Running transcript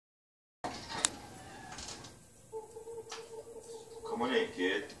Come on in,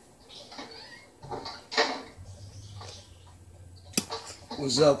 kid.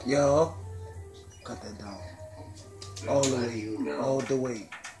 What's up, y'all? Cut that down. All the way, all the way.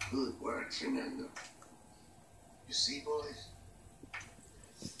 Good work, Fernando. You see, boys?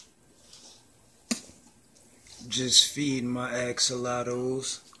 Just feeding my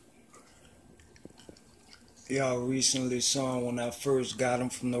axolotls. Y'all recently saw when I first got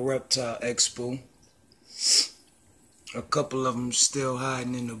them from the Reptile Expo. A couple of them still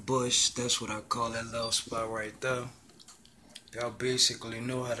hiding in the bush. That's what I call that little spot right there. Y'all basically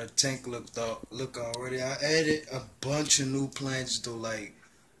know how the tank look already. I added a bunch of new plants though, like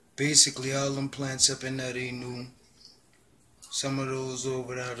basically all them plants up in there they new. Some of those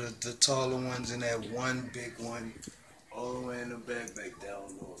over there, the taller ones, and that one big one all the way in the back there. I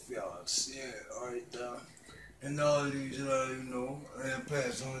don't know if y'all see it right there. And all of these, you know, and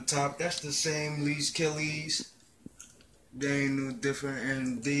plants on the top. That's the same leash killies. They ain't no different,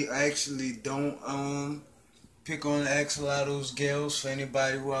 and they actually don't pick on axolotls, gales. For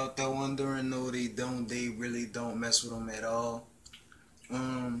anybody who out there wondering, no, they don't. They really don't mess with them at all.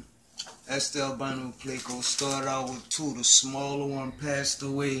 That's the albino pleco. Started out with two. The smaller one passed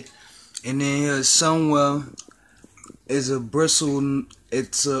away, and then here somewhere is a bristle.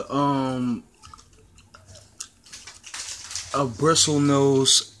 It's a bristle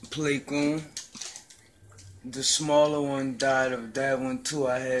nose pleco. The smaller one died of that one too.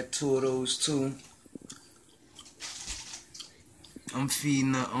 I had two of those too. I'm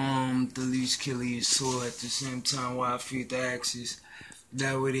feeding the leash killies too at the same time while I feed the axes.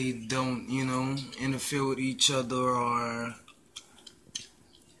 That way they don't, you know, interfere with each other or,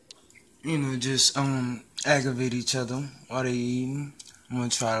 you know, just aggravate each other while they eating. I'm gonna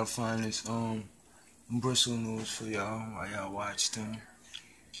try to find this bristle nose for y'all while y'all watch them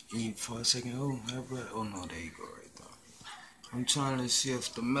eat for a second. Oh, oh no, there you go right there. I'm trying to see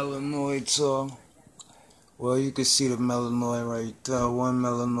if the melanoids are. Well, you can see the melanoid right there. One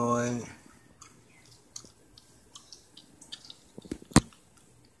melanoid.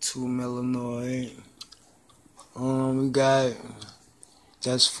 Two melanoid. We got,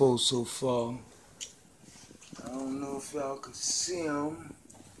 that's 4 so far. I don't know if y'all can see them.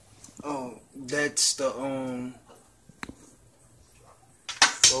 Oh, that's the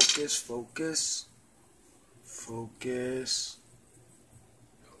focus.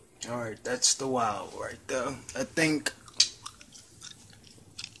 Alright, that's the wild right there. I think.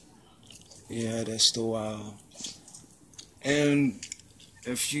 Yeah, that's the wild. And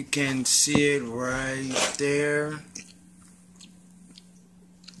if you can see it right there.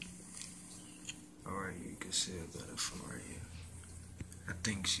 Alright, you can see it better from right here. I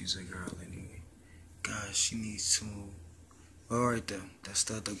think she's a girl anyway. Gosh, she needs to move. Alright there, that's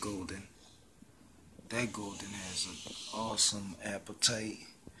the other golden. That golden has an awesome appetite.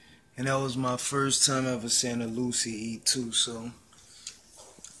 And that was my first time ever seeing a Lucy eat too, so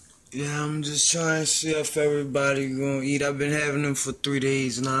yeah, I'm just trying to see if everybody gonna eat. I've been having them for 3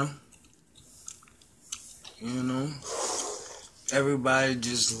 days now. You know, everybody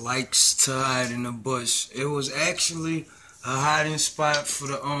just likes to hide in the bush. It was actually a hiding spot for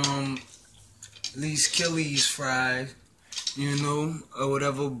the leash killies fried, you know, or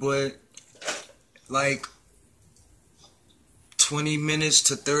whatever, but like 20 minutes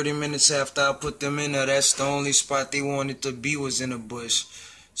to 30 minutes after I put them in there, that's the only spot they wanted to be, was in a bush.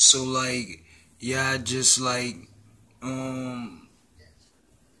 So like, yeah, I just like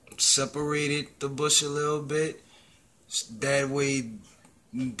separated the bush a little bit. That way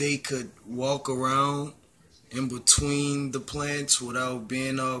they could walk around in between the plants without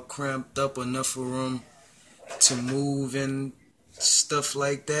being all cramped up, enough room to move and stuff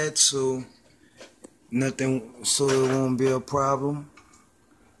like that. So it won't be a problem.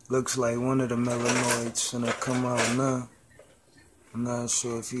 Looks like one of the melanoids gonna come out now. I'm not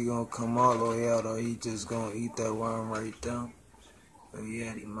sure if he gonna come all the way out or he just gonna eat that worm right there. But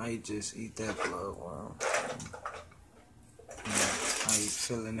yeah, he might just eat that bloodworm. How you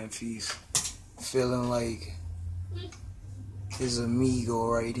feeling if he's feeling like his amigo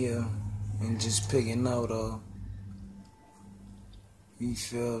right here and just picking out, or he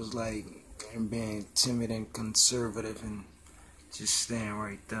feels like being timid and conservative and just staying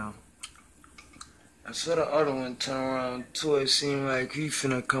right there. I saw the other one turn around too. It seemed like he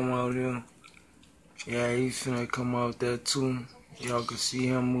finna come out here. Yeah, he finna come out there too. Y'all can see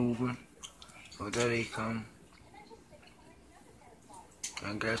him moving. Oh, there they come.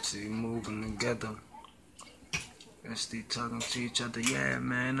 I guess they moving together. Guess they talking to each other. Yeah,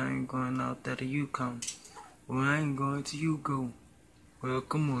 man, I ain't going out there till you come. Well, I ain't going till you go. Well,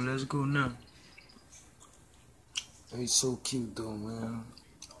 come on, let's go now. They so cute though, man.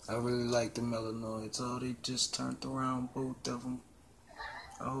 I really like the melanoids. Oh, they just turned around, both of them.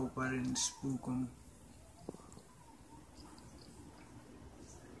 I hope I didn't spook them.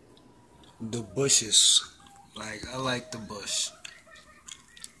 The bushes. Like, I like the bush.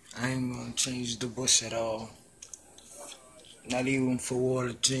 I ain't gonna change the bush at all. Not even for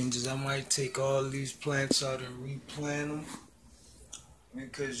water changes. I might take all these plants out and replant them.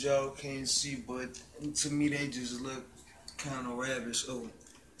 Because y'all can't see, but to me they just look kind of ravish. Oh,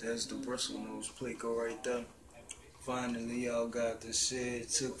 that's the bristlenose plico right there. Finally, y'all got this shit. It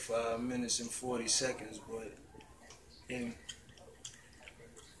took 5 minutes and 40 seconds, but yeah,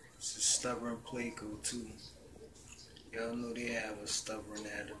 it's a stubborn plico too. Y'all know they have a stubborn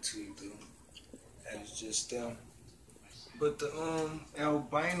attitude though. That's just them. But the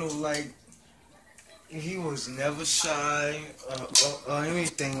albino, like, he was never shy or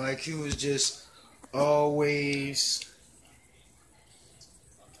anything. Like, he was just always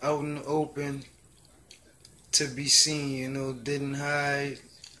out in the open to be seen, you know, didn't hide,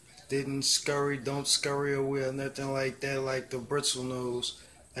 didn't scurry, don't scurry away or nothing like that, like the bristlenose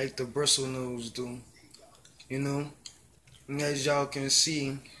do, you know. And as y'all can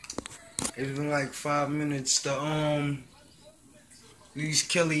see, it's been like 5 minutes. These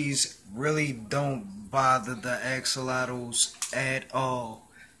killies really don't bother the axolotls at all.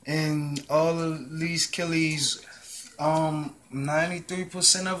 And all of these killies,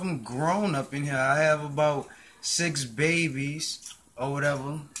 93% of them grown up in here. I have about 6 babies or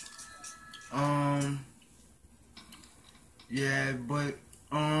whatever. Yeah, but,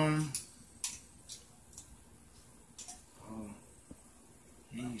 oh,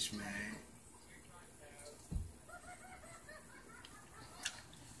 he's mad.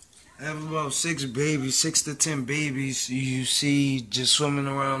 I have about 6 babies, 6 to 10 babies you see just swimming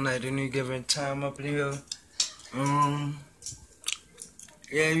around at any given time up here.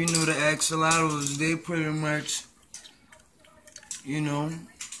 Yeah, you know, the axolotls, they pretty much, you know,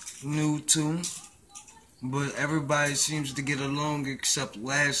 new too. But everybody seems to get along except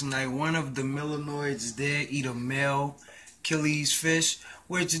last night. One of the melanoids did eat a male Achilles fish,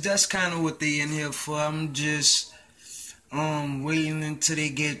 which that's kind of what they in here for. I'm just waiting until they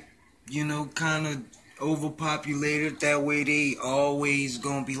get, you know, kind of overpopulated. That way they always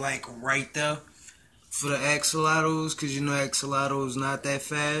gonna be like right there for the axolotls, because you know axolotls not that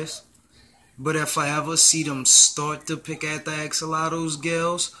fast. But if I ever see them start to pick at the axolotls,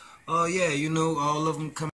 girls, oh yeah, you know, all of them come